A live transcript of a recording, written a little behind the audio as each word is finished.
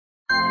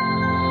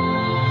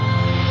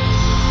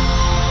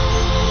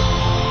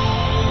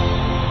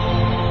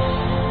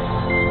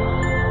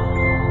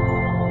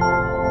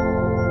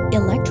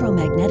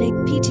Electromagnetic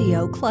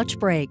PTO clutch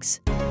brakes.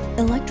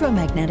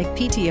 Electromagnetic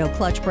PTO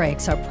clutch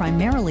brakes are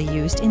primarily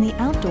used in the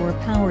outdoor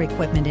power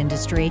equipment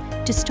industry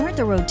to start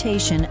the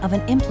rotation of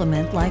an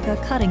implement like a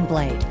cutting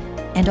blade,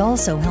 and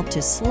also help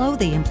to slow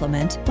the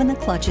implement when the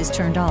clutch is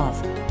turned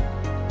off.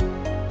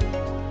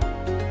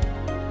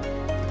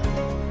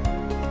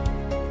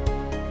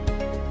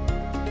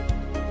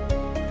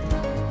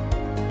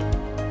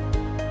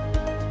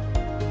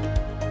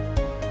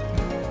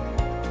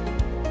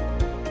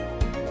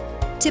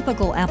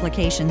 Typical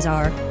applications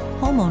are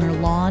homeowner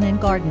lawn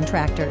and garden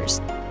tractors,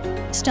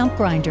 stump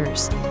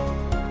grinders,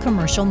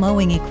 commercial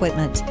mowing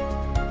equipment,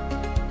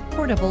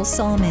 portable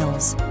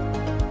sawmills,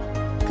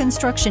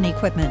 construction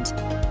equipment.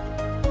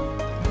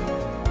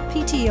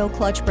 PTO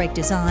clutch brake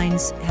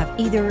designs have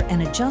either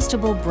an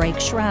adjustable brake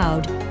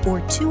shroud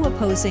or two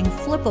opposing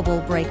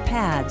flippable brake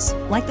pads,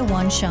 like the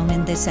one shown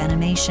in this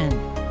animation.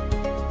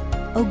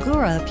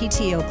 Ogura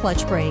PTO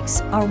clutch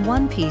brakes are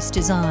one-piece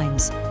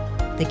designs.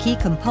 The key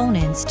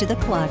components to the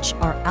clutch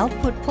are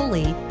output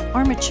pulley,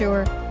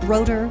 armature,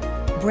 rotor,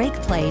 brake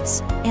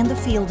plates, and the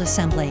field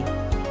assembly.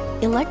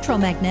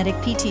 Electromagnetic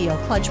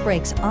PTO clutch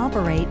brakes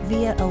operate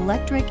via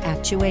electric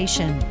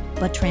actuation,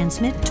 but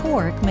transmit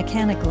torque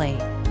mechanically.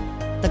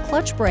 The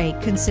clutch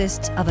brake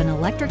consists of an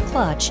electric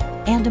clutch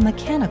and a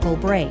mechanical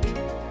brake.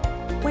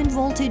 When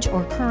voltage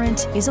or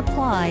current is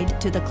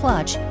applied to the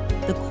clutch,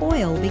 the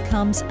coil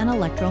becomes an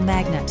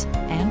electromagnet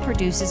and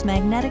produces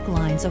magnetic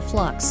lines of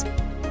flux.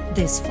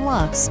 This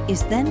flux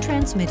is then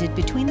transmitted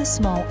between the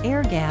small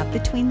air gap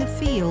between the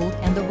field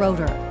and the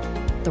rotor.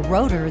 The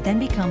rotor then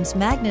becomes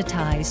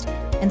magnetized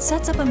and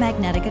sets up a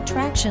magnetic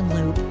attraction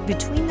loop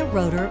between the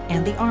rotor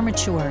and the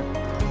armature.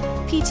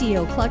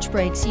 PTO clutch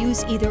brakes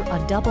use either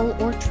a double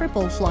or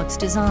triple flux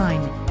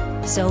design.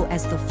 So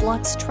as the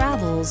flux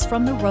travels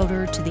from the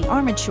rotor to the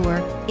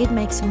armature, it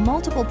makes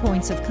multiple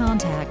points of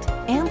contact,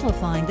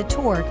 amplifying the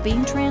torque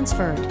being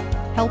transferred,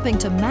 helping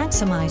to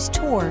maximize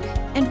torque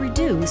and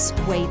reduce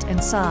weight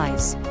and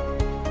size.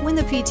 When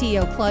the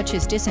PTO clutch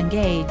is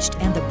disengaged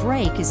and the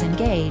brake is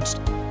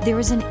engaged, there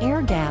is an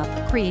air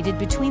gap created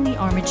between the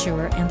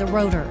armature and the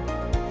rotor,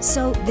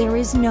 so there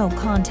is no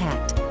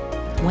contact.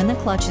 When the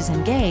clutch is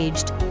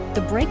engaged,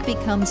 the brake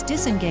becomes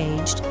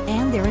disengaged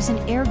and there is an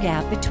air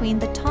gap between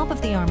the top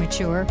of the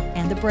armature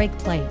and the brake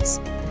plates.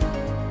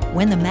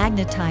 When the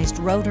magnetized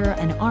rotor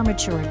and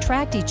armature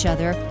attract each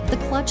other, the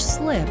clutch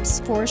slips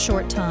for a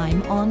short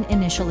time on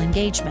initial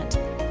engagement.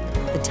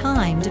 The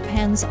time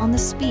depends on the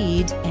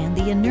speed and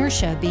the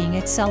inertia being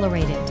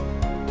accelerated.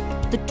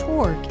 The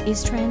torque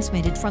is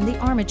transmitted from the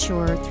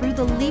armature through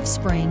the leaf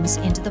springs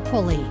into the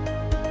pulley.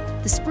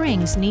 The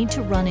springs need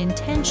to run in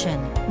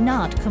tension,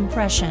 not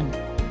compression,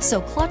 so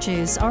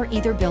clutches are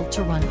either built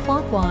to run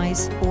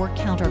clockwise or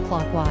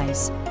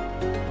counterclockwise.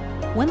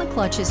 When the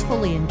clutch is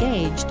fully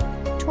engaged,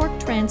 torque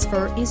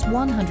transfer is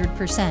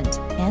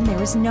 100% and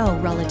there is no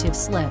relative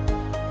slip.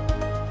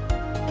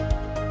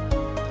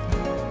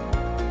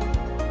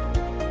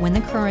 When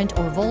the current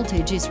or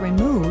voltage is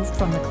removed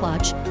from the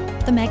clutch,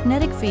 the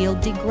magnetic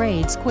field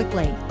degrades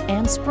quickly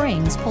and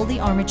springs pull the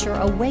armature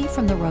away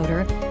from the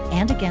rotor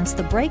and against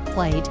the brake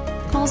plate,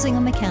 causing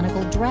a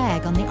mechanical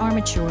drag on the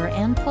armature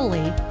and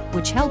pulley,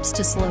 which helps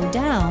to slow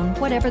down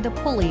whatever the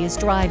pulley is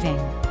driving.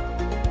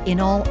 In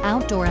all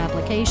outdoor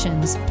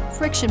applications,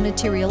 friction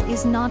material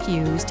is not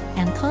used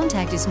and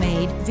contact is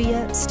made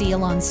via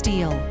steel on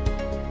steel.